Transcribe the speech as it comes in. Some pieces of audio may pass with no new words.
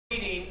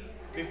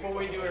before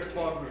we do our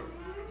small group?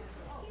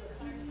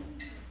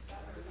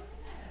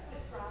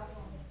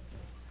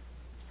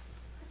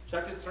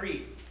 Chapter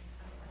 3.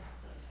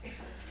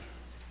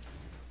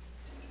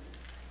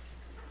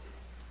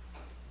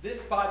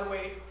 This, by the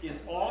way, this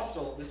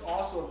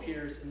also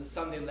appears in the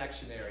Sunday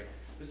lectionary.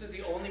 This is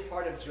the only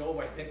part of Job,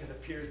 I think, that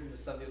appears in the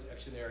Sunday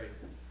lectionary.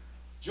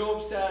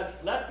 Job said,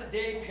 "Let the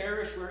day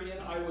perish wherein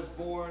I was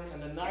born,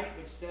 and the night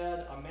which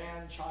said, a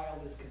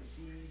man-child is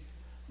conceived.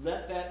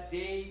 Let that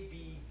day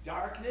be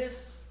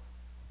darkness,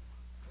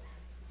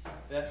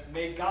 that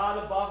may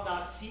God above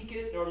not seek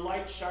it, nor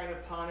light shine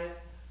upon it.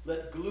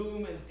 Let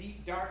gloom and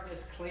deep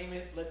darkness claim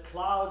it. Let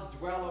clouds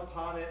dwell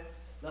upon it.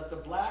 Let the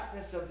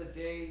blackness of the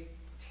day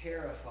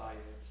terrify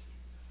it."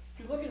 If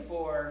you're looking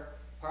for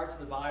parts of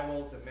the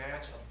Bible to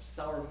match a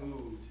sour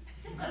mood,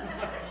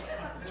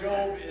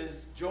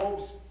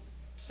 Job's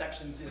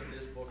sections in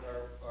this book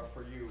are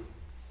for you.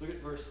 Look at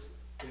verse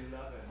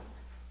 11.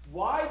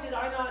 Why did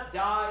I not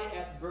die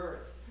at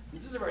birth?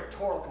 This is a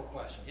rhetorical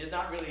question. He's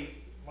not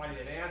really wanting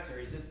an answer.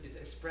 He's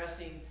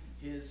expressing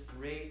his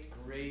great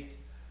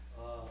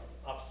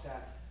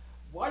upset.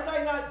 Why did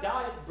I not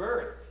die at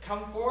birth,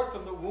 come forth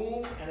from the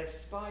womb and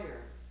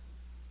expire?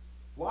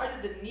 Why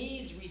did the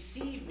knees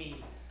receive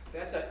me?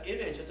 That's an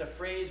image, it's a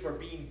phrase for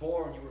being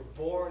born. You were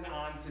born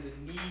onto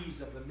the knees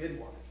of the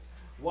midwife.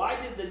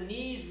 Why did the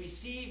knees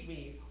receive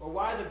me, or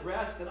why the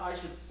breast that I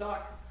should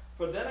suck?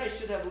 For then I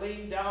should have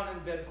lain down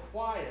and been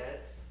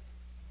quiet.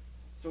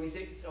 So he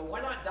says, so why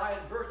not die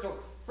at birth?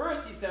 So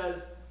first he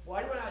says,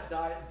 why do I not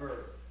die at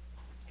birth?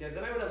 Okay,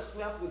 then I would have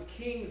slept with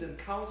kings and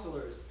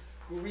counselors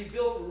who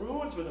rebuilt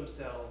ruins for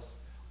themselves,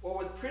 or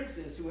with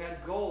princes who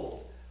had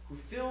gold, who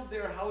filled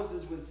their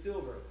houses with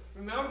silver.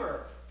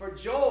 Remember, for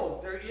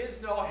Job, there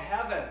is no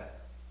heaven.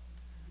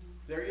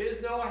 There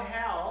is no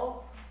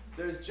hell.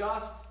 There's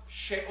just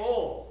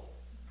Sheol.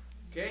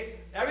 Okay?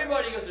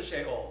 Everybody goes to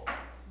Sheol.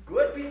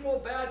 Good people,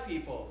 bad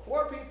people.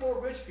 Poor people,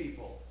 rich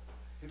people.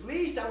 At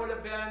least I would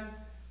have been,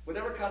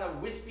 whatever kind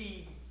of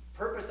wispy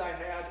purpose I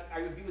had,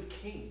 I would be with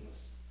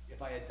kings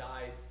if I had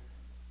died,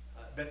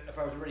 if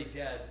I was already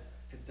dead,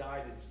 had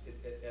died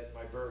at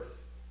my birth.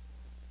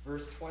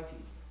 Verse 20.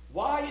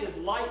 Why is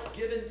light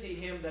given to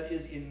him that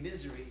is in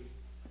misery,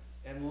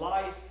 and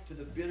life to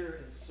the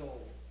bitter in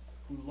soul,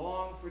 who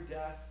long for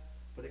death,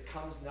 but it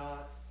comes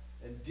not,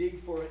 and dig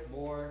for it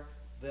more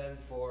than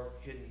for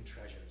hidden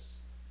treasures?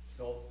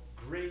 So,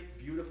 great,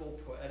 beautiful,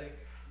 poetic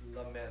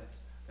lament.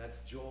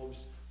 That's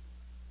Job's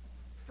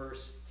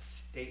first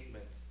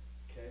statement.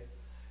 Okay?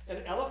 And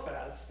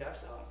Eliphaz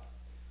steps up.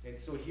 And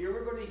so here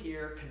we're going to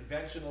hear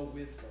conventional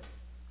wisdom.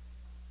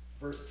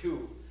 Verse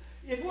 2.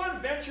 If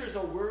one ventures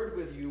a word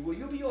with you, will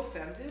you be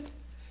offended?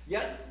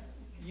 Yet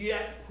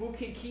who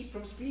can keep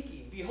from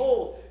speaking?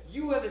 Behold,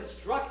 you have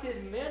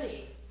instructed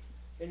many,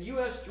 and you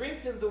have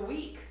strengthened the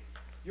weak.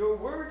 Your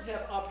words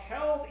have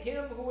upheld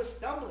him who was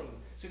stumbling.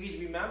 So he's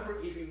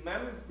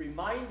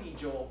reminding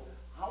Job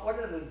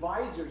what an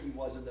advisor he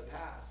was in the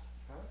past.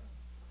 Huh?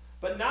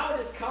 But now it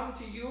has come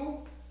to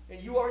you,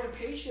 and you are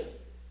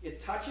impatient. It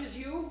touches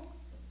you,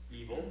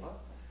 evil,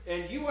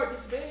 and you are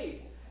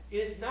dismayed.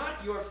 Is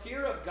not your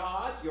fear of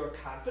God your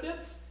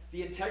confidence,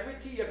 the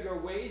integrity of your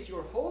ways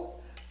your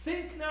hope?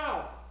 Think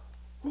now,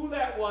 who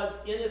that was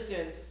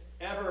innocent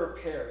ever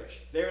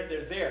perished?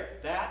 There.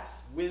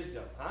 That's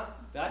wisdom, huh?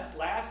 That's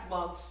last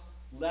month's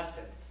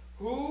lesson.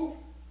 Who,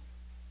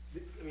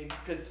 I mean,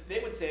 because they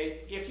would say,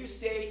 if you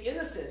stay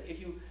innocent, if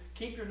you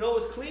keep your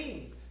nose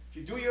clean, if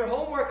you do your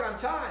homework on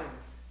time,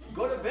 you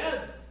go to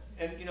bed,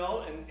 and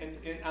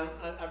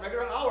on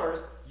regular hours,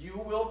 you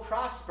will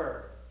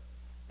prosper.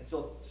 And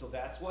so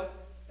that's what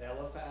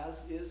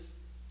Eliphaz is.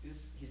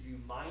 He's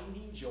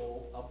reminding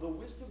Job of the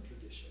wisdom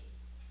tradition.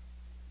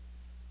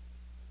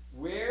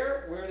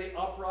 Where were the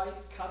upright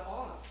cut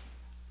off?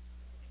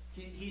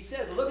 He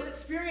said, look at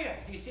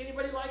experience. Do you see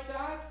anybody like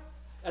that?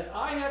 As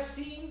I have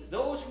seen,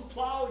 those who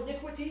plow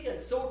iniquity and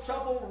sow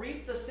trouble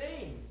reap the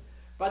same.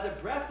 By the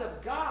breath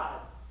of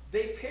God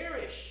they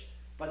perish.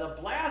 By the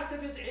blast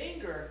of his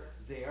anger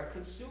they are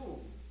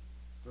consumed.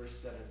 Verse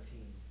 17.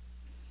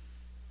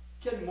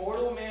 Can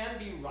mortal man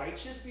be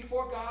righteous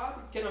before God?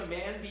 Can a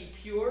man be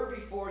pure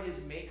before his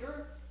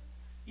Maker?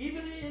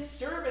 Even in his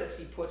servants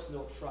he puts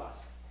no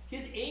trust.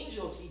 His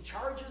angels he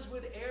charges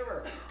with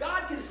error.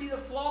 God can see the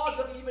flaws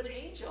of even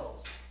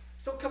angels.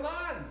 So come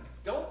on,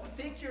 don't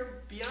think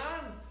you're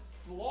beyond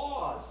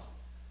flaws.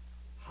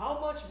 How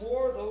much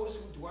more those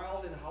who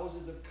dwell in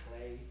houses of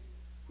clay,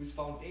 whose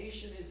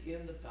foundation is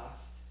in the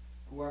dust,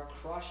 who are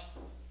crushed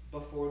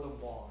before the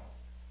moth.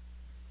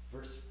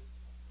 Verse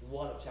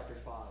 1 of chapter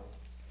 5.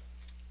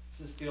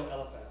 This is still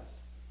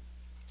Eliphaz.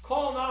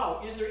 Call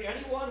now, is there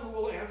anyone who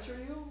will answer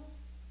you?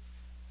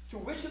 To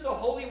which of the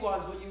holy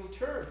ones will you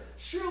turn?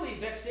 Surely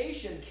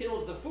vexation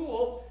kills the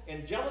fool,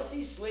 and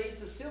jealousy slays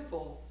the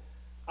simple.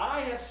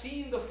 I have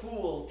seen the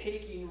fool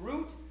taking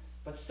root,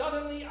 but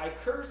suddenly I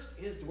cursed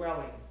his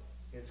dwelling.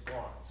 It's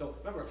gone. So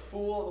remember,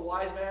 fool, the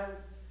wise man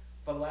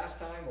from last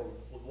time, or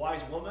the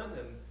wise woman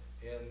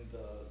and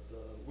the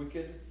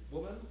wicked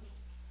woman?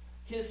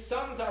 His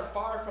sons are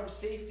far from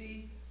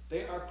safety,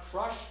 They are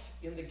crushed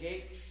in the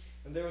gate,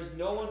 and there is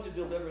no one to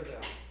deliver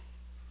them.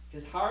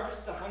 His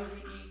harvest the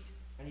hungry eat,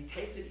 and he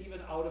takes it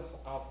even out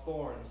of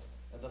thorns,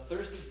 and the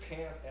thirsty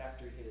pant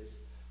after his.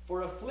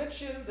 For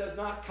affliction does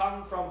not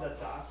come from the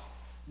dust,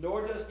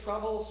 nor does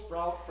trouble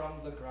sprout from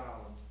the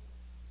ground.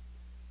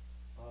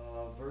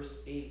 Verse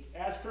 8.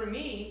 As for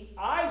me,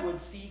 I would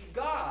seek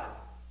God,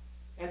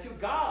 and to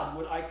God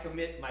would I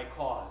commit my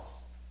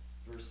cause.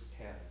 Verse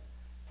 10.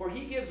 For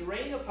he gives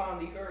rain upon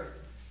the earth,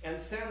 and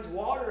sends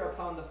water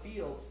upon the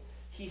fields.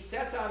 He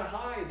sets on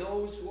high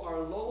those who are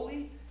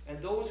lowly,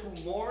 and those who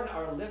mourn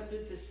are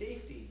lifted to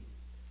safety.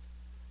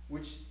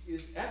 Which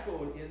is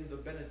echoed in the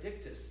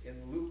Benedictus in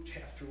Luke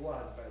chapter 1,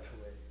 by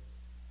the way.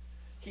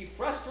 He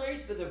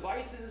frustrates the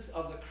devices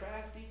of the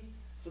crafty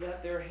so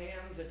that their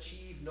hands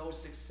achieve no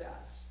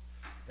success.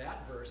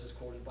 That verse is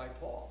quoted by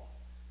Paul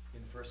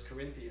in 1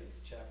 Corinthians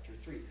chapter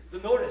 3. So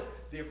notice,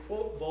 they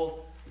quote both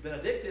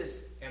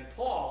Benedictus and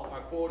Paul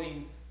are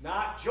quoting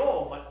not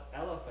Job, but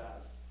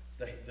Eliphaz,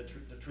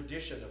 the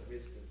tradition of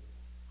wisdom.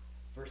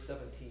 Verse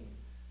 17.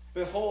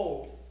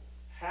 Behold,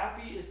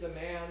 happy is the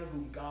man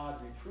whom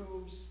God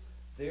reproves,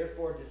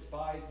 therefore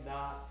despise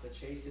not the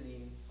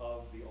chastening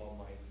of the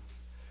Almighty.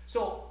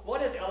 So,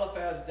 what has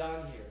Eliphaz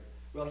done here?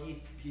 Well,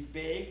 he's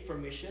begged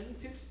permission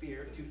to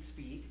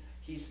speak.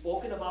 He's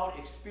spoken about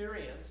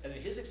experience, and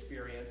in his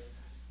experience,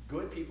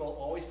 good people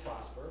always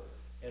prosper,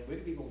 and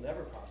wicked people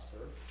never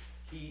prosper.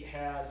 He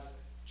has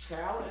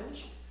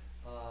challenged,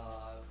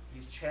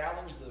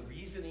 the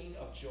reasoning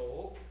of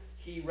Job.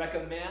 He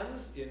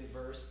recommends in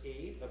verse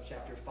 8 of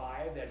chapter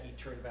 5 that he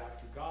turn back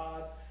to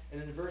God.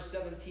 And in verse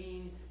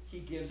 17, he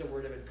gives a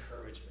word of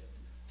encouragement.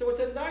 So it's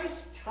a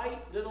nice,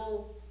 tight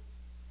little,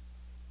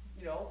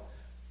 the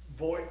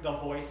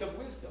voice of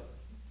wisdom,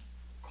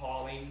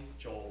 calling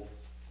Job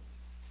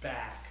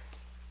back.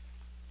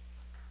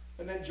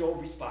 And then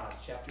Job responds,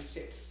 chapter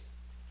 6,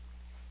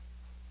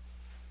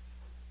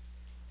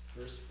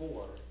 verse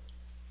 4.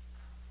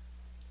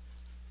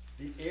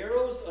 The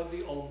arrows of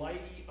the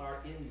Almighty are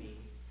in me.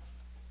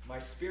 My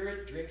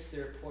spirit drinks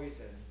their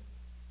poison.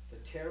 The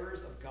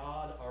terrors of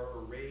God are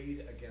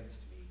arrayed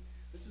against me.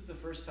 This is the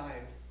first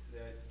time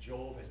that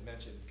Job has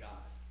mentioned God.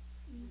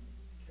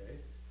 Okay?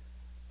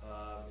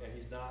 And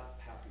he's not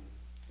happy.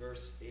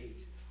 Verse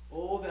 8.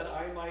 Oh, that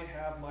I might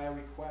have my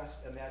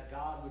request, and that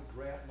God would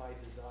grant my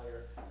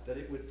desire, that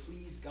it would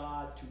please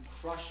God to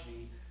crush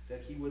me,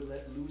 that he would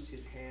let loose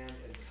his hand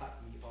and cut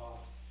me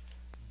off.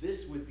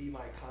 This would be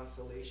my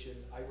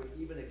consolation. I would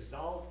even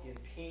exult in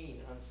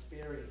pain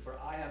unsparing, for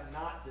I have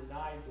not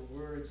denied the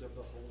words of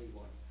the Holy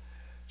One.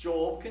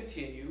 Job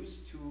continues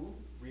to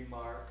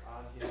remark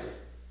on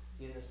his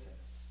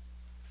innocence.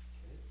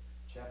 Okay?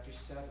 Chapter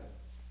 7.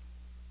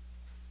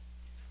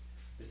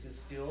 This is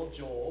still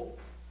Job,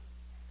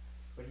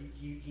 but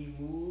he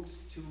moves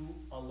to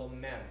a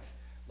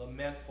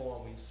lament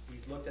form.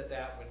 We've looked at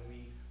that when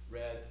we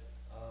read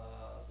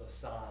the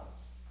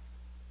Psalms.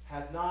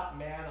 Has not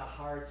man a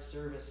hard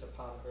service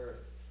upon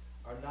earth?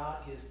 Are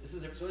not his... This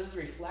is a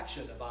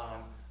reflection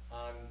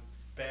on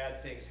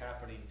bad things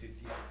happening to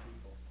decent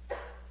people.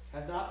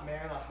 Has not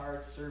man a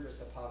hard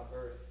service upon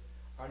earth?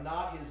 Are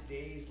not his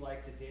days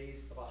like the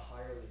days of a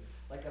hireling,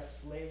 like a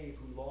slave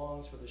who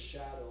longs for the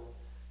shadow,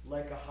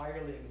 like a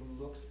hireling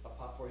who looks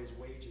for his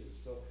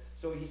wages?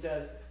 So he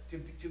says,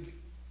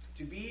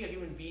 to be a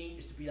human being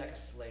is to be like a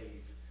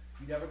slave.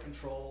 You don't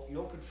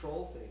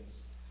control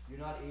things. You're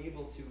not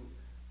able to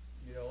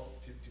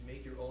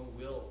make your own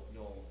will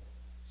known.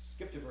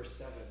 Skip to verse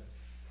 7.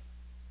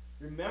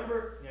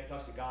 Remember, he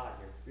talks to God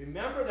here.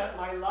 Remember that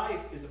my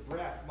life is a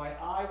breath. My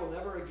eye will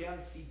never again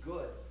see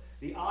good.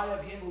 The eye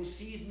of him who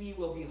sees me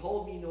will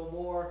behold me no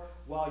more.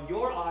 While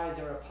your eyes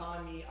are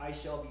upon me, I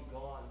shall be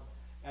gone.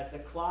 As the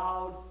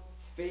cloud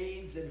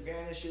fades and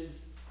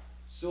vanishes,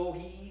 so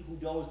he who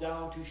goes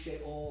down to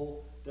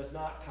Sheol does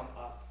not come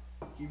up.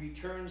 He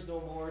returns no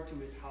more to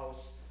his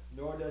house,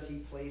 nor does his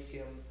place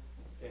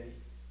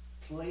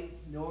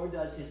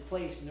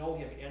know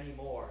him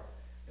anymore.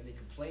 And he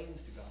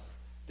complains to God.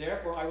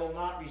 Therefore I will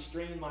not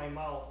restrain my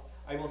mouth.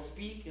 I will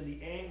speak in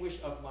the anguish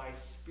of my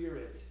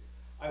spirit.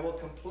 I will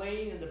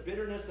complain in the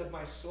bitterness of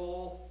my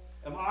soul.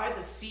 Am I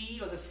the sea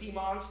or the sea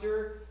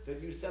monster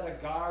that you set a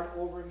guard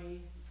over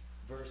me?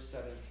 Verse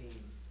 17.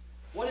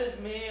 What is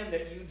man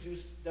that you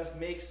dost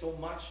make so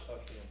much of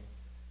him,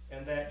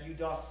 and that you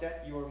dost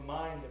set your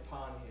mind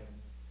upon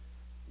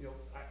him?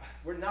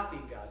 We're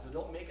nothing, God, so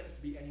don't make us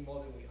to be any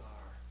more than we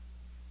are.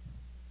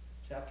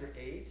 Chapter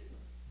 8,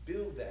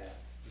 Bildad,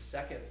 the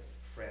second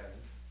friend,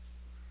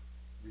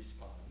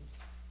 responds.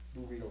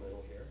 We'll read a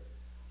little here.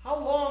 How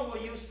long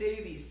will you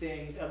say these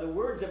things, and the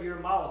words of your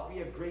mouth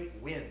be a great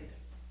wind?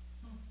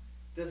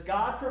 Does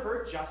God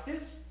pervert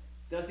justice?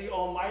 Does the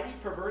Almighty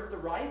pervert the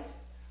right?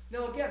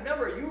 Now again,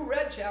 remember, you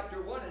read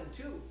chapter 1 and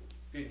 2,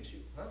 didn't you?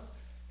 Huh?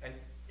 And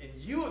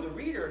you, the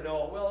reader,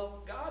 know,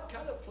 well, God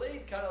kind of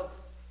played kind of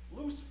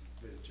loose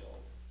with Job.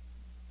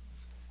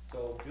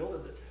 So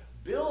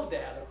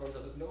Bildad, of course,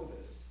 doesn't know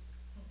this.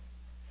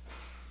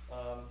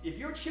 If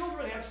your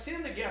children have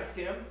sinned against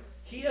him,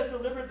 he has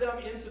delivered them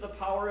into the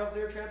power of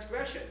their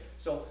transgression.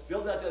 So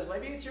Bildad says,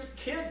 maybe it's your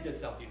kid did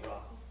something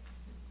wrong.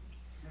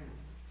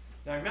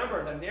 Now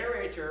remember, the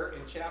narrator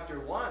in chapter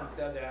 1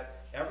 said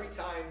that every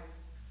time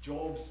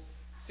Job's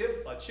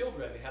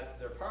children had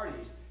their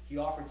parties, he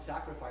offered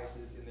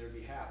sacrifices in their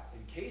behalf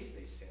in case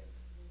they sinned.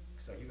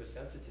 So he was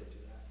sensitive to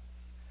that.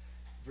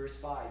 Verse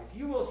 5, if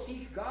you will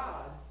seek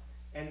God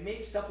and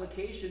make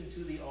supplication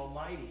to the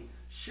Almighty,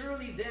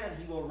 surely then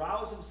he will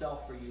rouse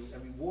himself for you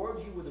and reward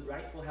you with a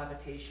rightful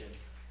habitation.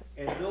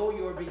 And though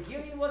your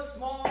beginning was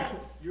small,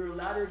 your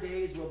latter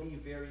days will be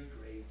very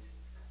great.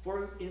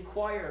 For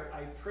inquire,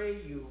 I pray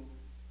you,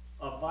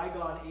 of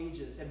bygone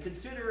ages, and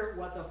consider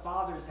what the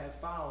fathers have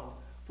found.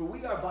 For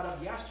we are but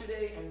of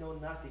yesterday and know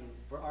nothing,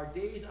 for our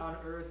days on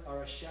earth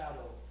are a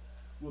shadow.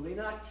 Will they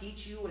not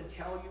teach you and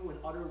tell you and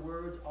utter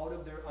words out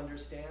of their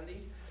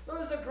understanding? Now,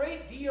 there's a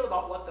great deal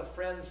about what the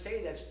friends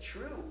say that's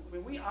true. I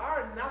mean, we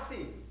are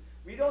nothing.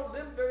 We don't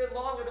live very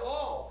long at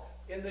all.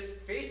 In the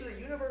face of the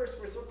universe,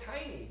 we're so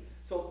tiny.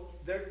 So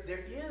there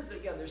is,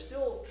 again, there's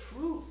still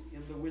truth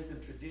in the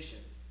wisdom tradition.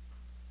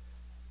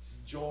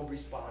 Job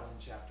responds in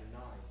chapter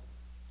 9.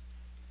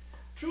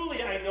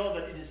 Truly I know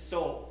that it is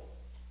so.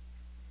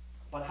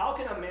 But how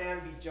can a man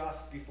be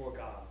just before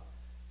God?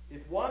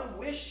 If one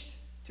wished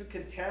to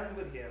contend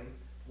with him,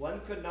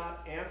 one could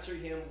not answer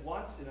him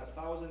once in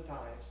 1,000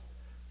 times.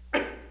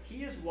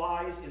 He is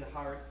wise in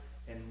heart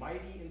and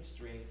mighty in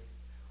strength,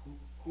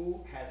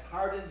 who has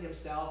hardened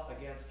himself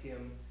against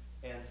him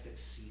and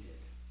succeeded.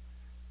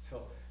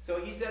 So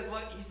he says,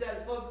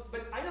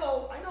 but I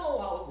know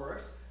how it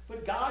works,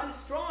 but God is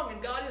strong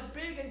and God is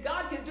big and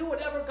God can do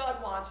whatever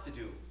God wants to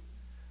do.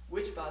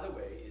 Which, by the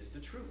way, is the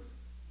truth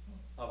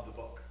of the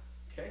book.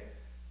 Okay?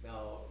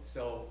 Now,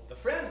 so the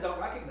friends don't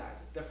recognize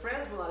it. The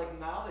friends will not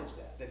acknowledge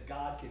that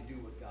God can do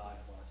what God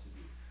wants to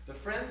do. The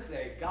friends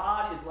say,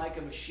 God is like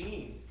a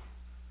machine.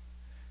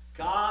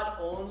 God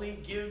only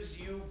gives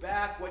you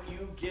back what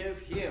you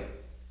give him.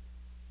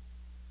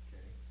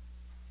 Okay?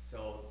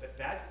 So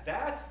that's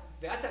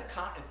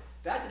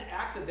an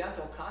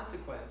accidental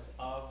consequence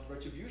of the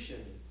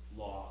retribution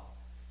law.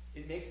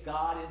 It makes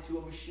God into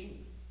a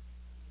machine.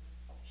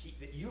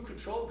 You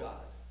control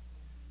God.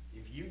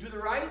 If you do the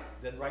right,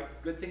 then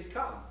good things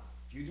come.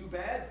 If you do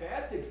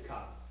bad things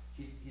come.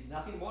 He's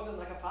nothing more than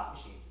like a pot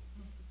machine.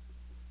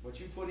 What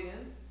you put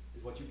in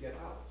is what you get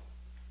out.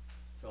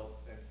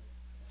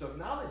 So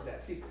acknowledge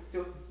that. See,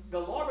 so the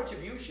law of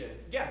retribution,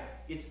 again,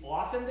 it's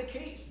often the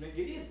case. It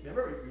is.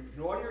 Remember,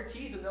 ignore your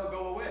teeth and they'll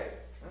go away.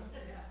 Huh?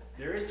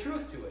 There is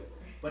truth to it.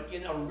 But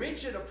in a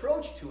rigid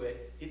approach to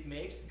it, it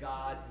makes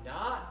God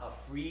not a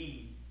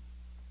free,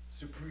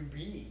 supreme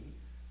being,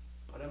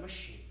 but a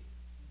machine.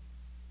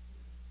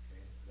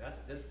 Okay?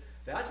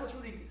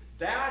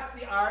 That's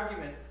the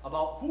argument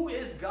about who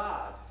is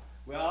God.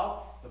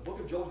 Well, the book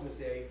of Job is going to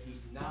say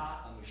he's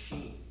not a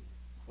machine.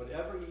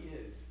 Whatever he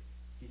is,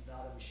 he's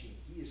not a machine.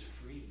 He is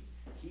free.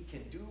 He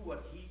can do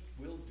what he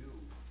will do.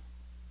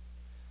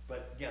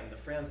 But again, the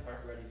friends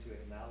aren't ready to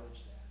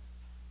acknowledge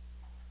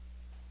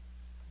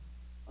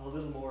that. A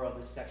little more of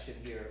this section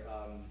here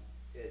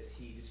as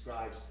he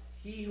describes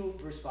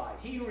verse 5,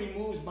 he who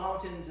removes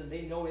mountains and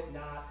they know it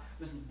not.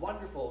 There's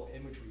wonderful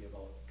imagery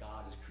about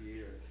God as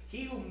creator.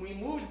 He who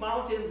removes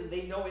mountains and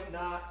they know it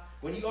not,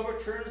 when he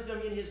overturns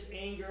them in his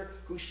anger,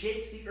 who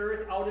shakes the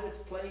earth out of its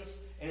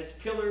place and its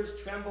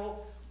pillars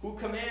tremble, who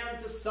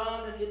commands the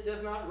sun and it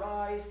does not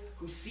rise,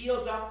 who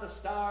seals up the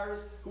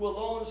stars, who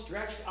alone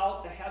stretched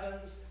out the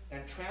heavens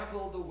and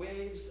trampled the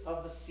waves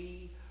of the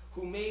sea,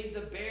 who made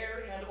the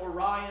Bear and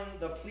Orion,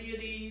 the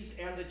Pleiades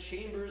and the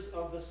chambers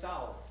of the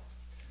south.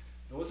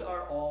 Those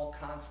are all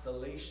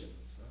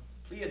constellations.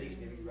 Pleiades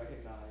may be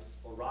recognized.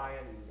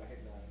 Orion may be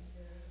recognized.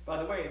 By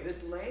the way,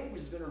 this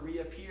language is going to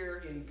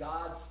reappear in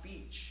God's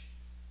speech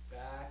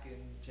back in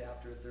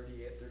chapter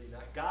 38,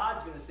 39.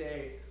 God's going to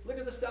say, look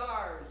at the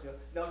stars.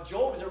 Now,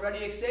 Job is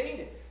already saying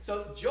it.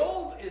 So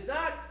Job is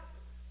not,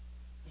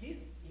 he's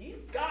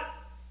got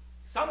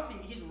something,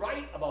 he's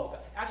right about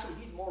God. Actually,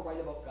 he's more right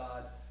about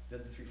God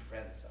than the three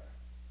friends are.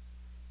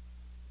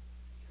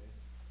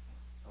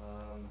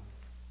 Okay.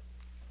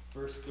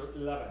 Verse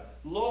 11.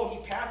 Lo, he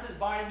passes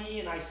by me,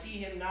 and I see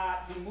him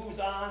not. He moves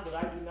on, but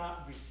I do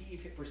not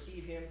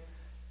perceive him.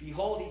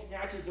 Behold, he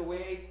snatches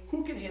away.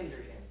 Who can hinder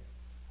him?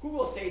 Who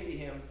will say to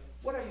him,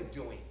 what are you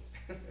doing?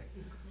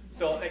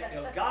 So,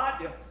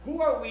 God, who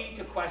are we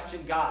to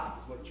question God,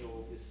 is what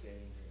Job is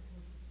saying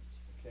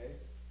here. Okay?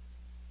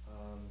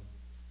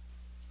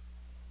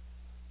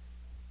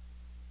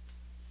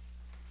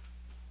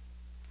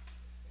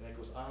 And it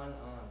goes on and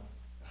on.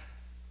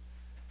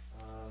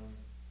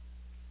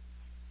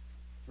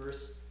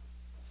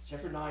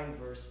 Chapter 9,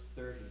 verse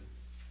 30.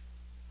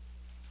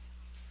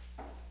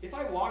 If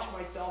I wash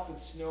myself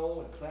with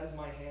snow and cleanse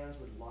my hands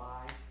with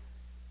lye,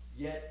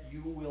 yet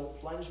you will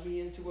plunge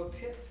me into a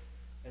pit,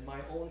 and my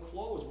own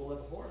clothes will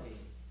abhor me.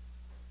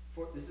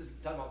 For this is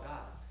talking about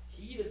God.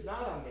 He is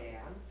not a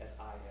man, as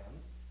I am,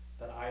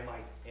 that I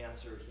might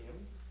answer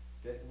him,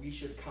 that we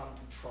should come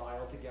to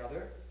trial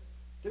together.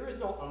 There is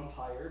no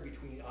umpire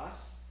between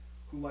us.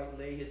 who might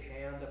lay his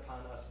hand upon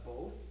us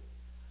both?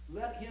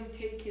 Let him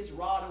take his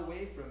rod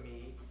away from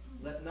me.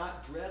 Let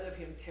not dread of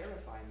him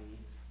terrify me.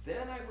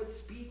 Then I would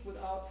speak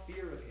without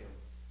fear of him,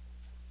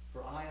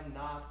 for I am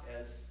not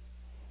as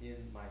in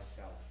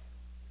myself.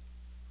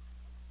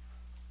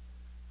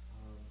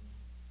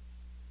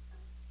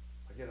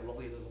 Again, a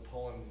lovely little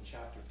poem in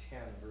chapter 10,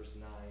 verse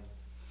 9.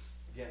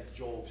 Again, it's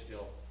Job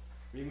still.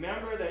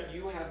 Remember that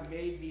you have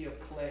made me of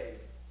clay.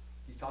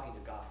 He's talking to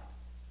God.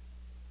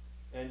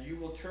 And you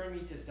will turn me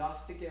to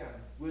dust again.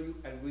 Will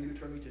you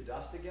turn me to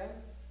dust again?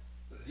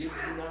 Did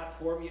you not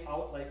pour me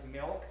out like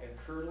milk and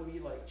curdle me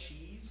like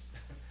cheese?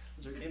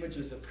 Those are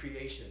images of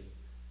creation.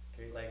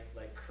 Okay,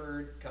 like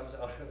curd comes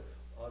out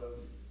of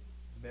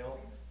milk.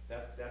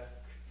 That's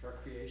our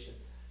creation.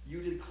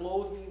 You did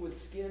clothe me with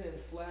skin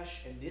and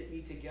flesh and knit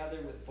me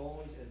together with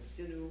bones and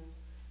sinew.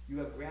 You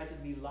have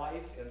granted me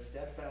life and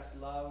steadfast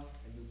love,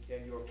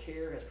 and your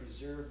care has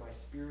preserved my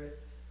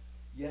spirit.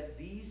 Yet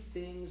these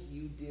things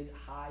you did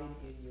hide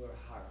in your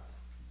heart.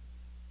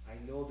 I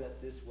know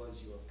that this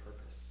was your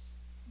purpose.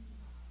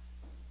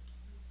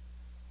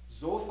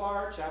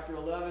 Zophar, chapter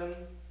 11,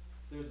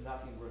 there's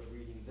nothing worth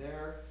reading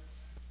there.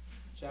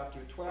 Chapter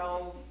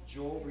 12,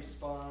 Job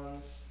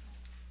responds.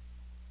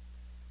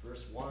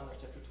 Verse 1 of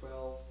chapter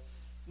 12.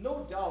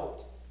 No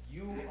doubt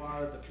you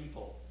are the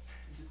people.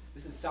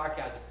 This is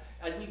sarcasm.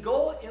 As we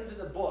go into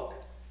the book,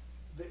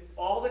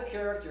 all the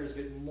characters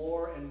get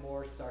more and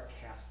more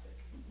sarcastic.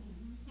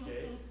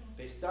 Okay?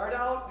 They start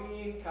out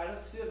being kind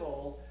of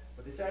civil,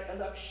 but they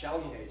end up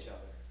shouting at each other.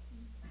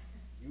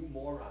 You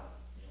moron.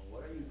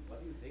 What are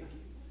you thinking?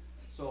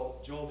 So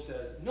Job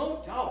says,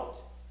 no doubt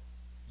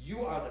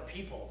you are the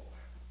people,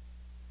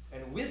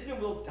 and wisdom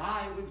will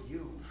die with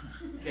you.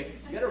 Okay,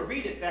 you got to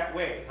read it that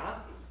way, huh?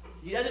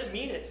 He doesn't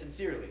mean it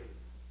sincerely.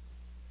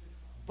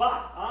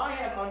 But I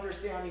have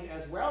understanding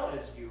as well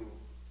as you,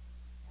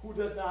 who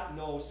does not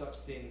know such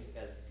things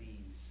as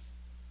these.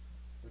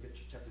 Look at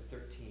chapter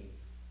 13,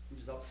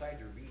 which is outside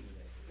your reading.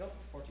 Nope,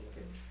 14,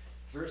 okay.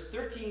 Verse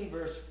 13,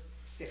 verse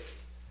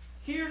 6.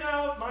 Hear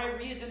now my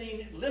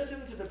reasoning,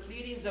 listen to the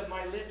pleadings of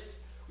my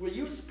lips. Will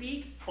you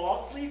speak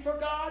falsely for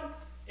God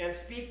and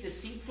speak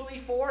deceitfully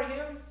for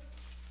him?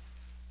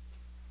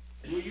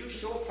 Will you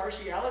show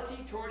partiality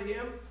toward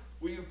him?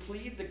 Will you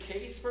plead the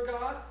case for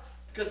God?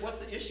 Because what's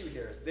the issue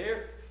here?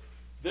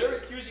 They're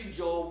accusing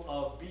Job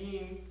of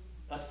being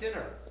a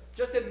sinner.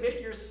 Just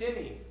admit you're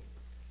sinning.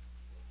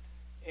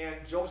 And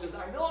Job says,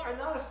 I know I'm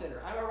not a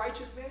sinner. I'm a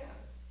righteous man.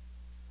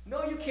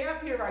 No, you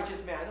can't be a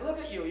righteous man. Look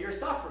at you. You're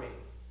suffering.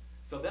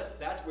 So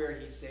that's where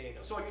he's saying,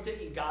 so are you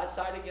taking God's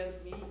side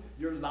against me?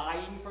 You're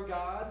lying for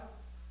God?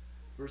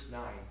 Verse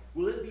 9.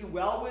 Will it be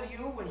well with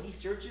you when he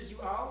searches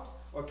you out?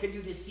 Or can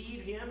you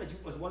deceive him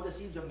as one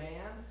deceives a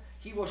man?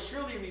 He will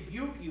surely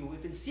rebuke you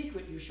if in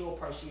secret you show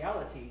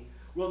partiality.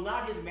 Will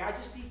not his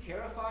majesty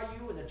terrify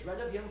you and the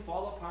dread of him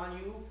fall upon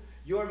you?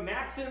 Your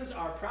maxims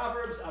are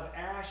proverbs of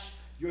ash.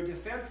 Your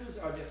defenses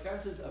are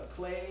defenses of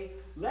clay.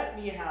 Let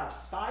me have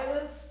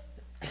silence,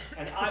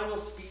 and I will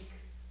speak.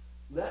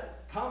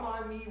 Let come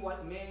on me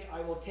what may.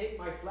 I will take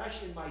my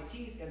flesh in my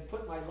teeth and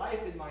put my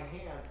life in my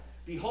hand.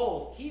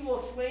 Behold, he will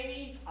slay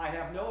me. I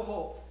have no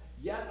hope.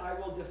 Yet I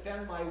will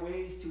defend my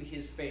ways to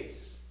his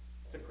face.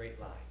 It's a great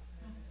line.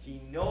 He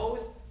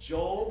knows,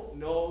 Job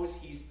knows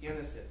he's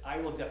innocent. I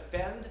will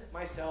defend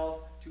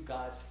myself to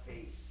God's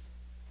face.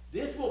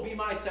 This will be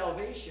my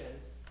salvation,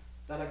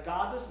 that a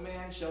godless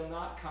man shall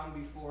not come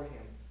before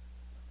him.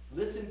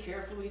 Listen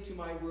carefully to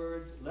my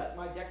words. Let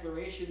my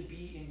declaration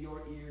be in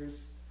your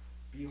ears.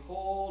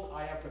 Behold,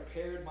 I have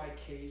prepared my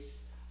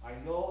case. I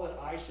know that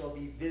I shall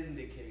be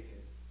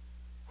vindicated.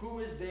 Who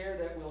is there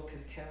that will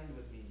contend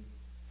with me?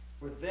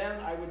 For then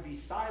I would be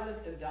silent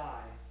and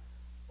die.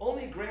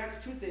 Only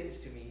grant two things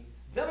to me.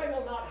 Then I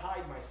will not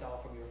hide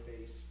myself from your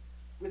face.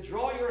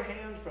 Withdraw your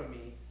hand from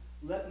me.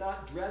 Let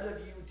not dread of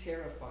you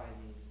terrify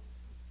me.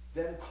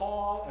 Then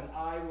call, and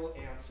I will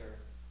answer.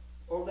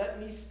 Or let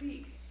me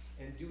speak,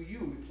 and do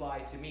you reply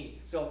to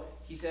me? So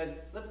he says,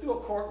 let's do a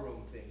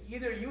courtroom thing.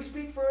 Either you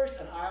speak first,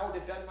 and I'll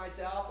defend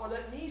myself, or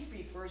let me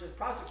speak first as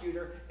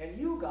prosecutor, and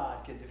you,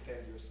 God, can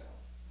defend yourself.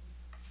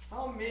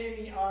 How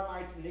many are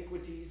my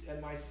iniquities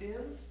and my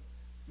sins?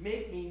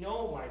 Make me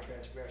know my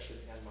transgression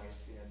and my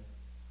sin.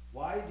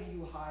 Why do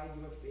you hide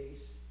your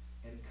face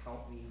and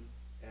count me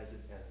as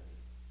an enemy?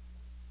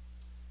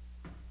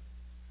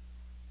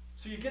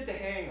 So you get the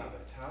hang of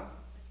it, huh?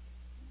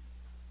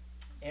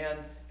 And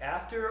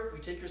after we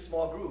take your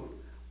small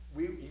group,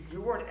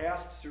 you weren't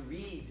asked to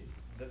read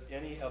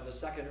any of the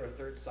second or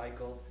third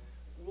cycle.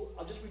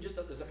 I'll just read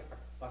there's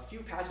a few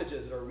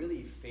passages that are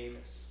really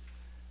famous.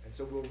 And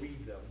so we'll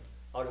read them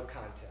out of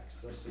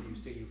context, so you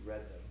say you've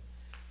read them.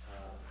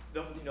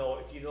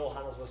 If you know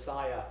Handel's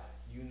Messiah,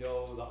 you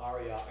know the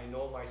aria, I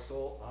know my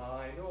soul,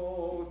 I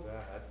know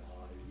that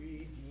my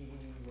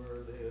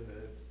Redeemer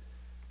liveth.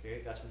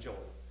 Okay, that's from Joel.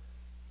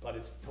 But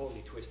it's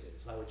totally twisted.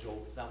 It's not what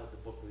Joel, it's not what the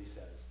book really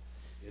says.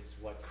 It's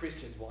what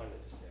Christians wanted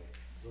it to say.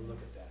 We'll look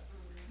at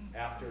that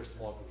after a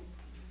small group.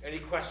 Any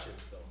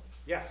questions, though?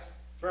 Yes,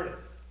 Vernon.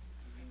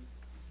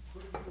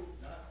 Could you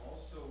not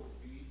also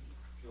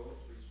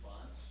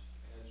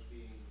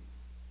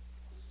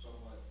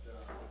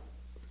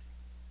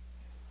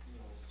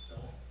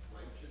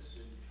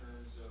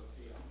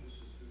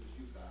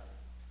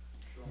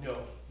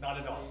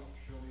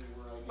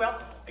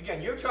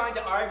trying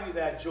to argue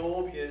that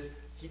Job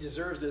he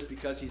deserves this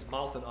because he's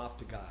mouthing off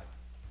to God.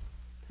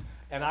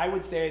 And I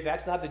would say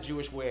that's not the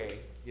Jewish way,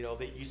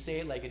 that you say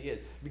it like it is.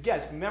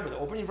 Because remember, the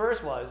opening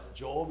verse was,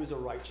 Job is a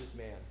righteous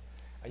man.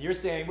 And you're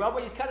saying, well,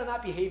 but he's kind of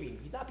not behaving.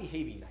 He's not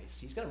behaving nice.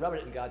 He's going to rub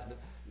it in God's...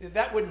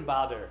 That wouldn't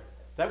bother.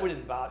 That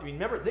wouldn't bother. I mean,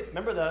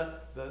 remember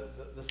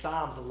the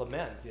Psalms, the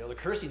lament, the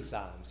cursing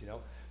Psalms,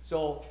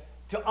 So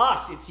to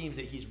us, it seems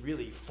that he's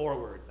really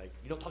forward. Like,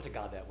 you don't talk to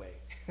God that way.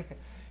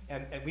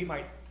 and we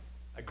might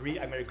agree.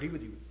 I might agree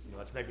with you.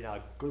 That's maybe not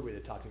a good way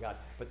to talk to God.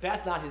 But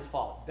that's not his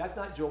fault. That's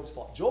not Job's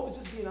fault. Job is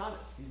just being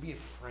honest. He's being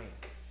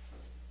frank.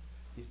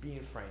 He's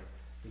being frank.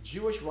 The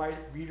Jewish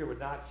reader would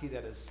not see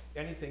that as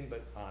anything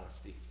but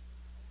honesty.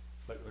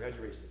 But we're glad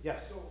you raised it.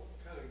 Yes? So,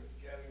 kind of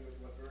getting with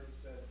what Bernie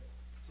said,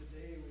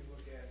 today we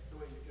look at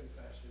going to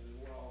confession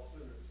and we're all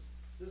sinners.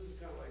 This is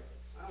kind of like,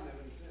 I don't have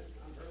any sin.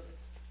 I'm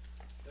perfect.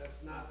 That's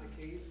not the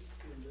case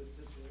in this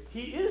situation.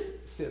 He is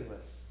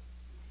sinless.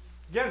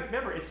 Again,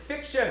 remember, it's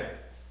fiction.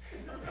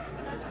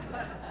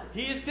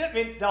 He is sin. I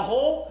mean, the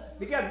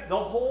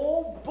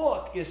whole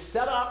book is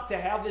set up to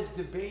have this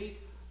debate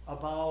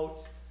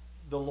about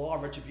the law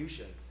of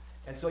retribution.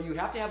 And so you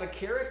have to have a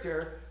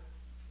character.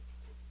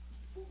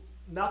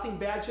 Nothing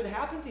bad should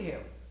happen to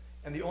him.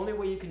 And the only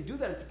way you can do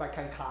that is by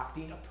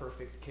concocting a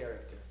perfect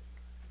character.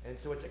 And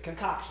so it's a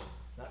concoction.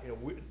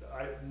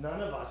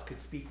 None of us could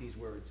speak these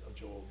words of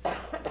Job.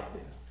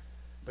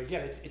 But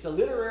again, it's a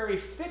literary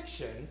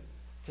fiction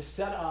to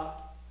set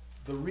up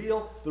the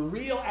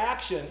real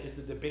action is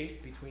the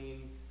debate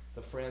between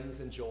the friends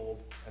and Job,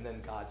 and then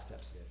God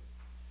steps in.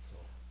 So,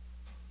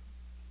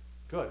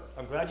 good.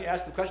 I'm glad you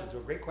asked the questions. They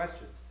were great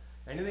questions.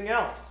 Anything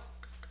else?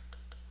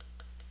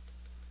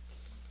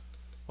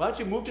 Why don't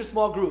you move to a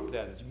small group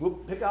then?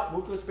 Move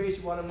to a space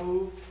you want to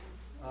move.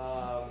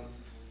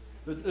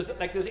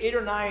 There's 8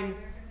 or 9.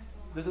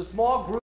 There's a small group.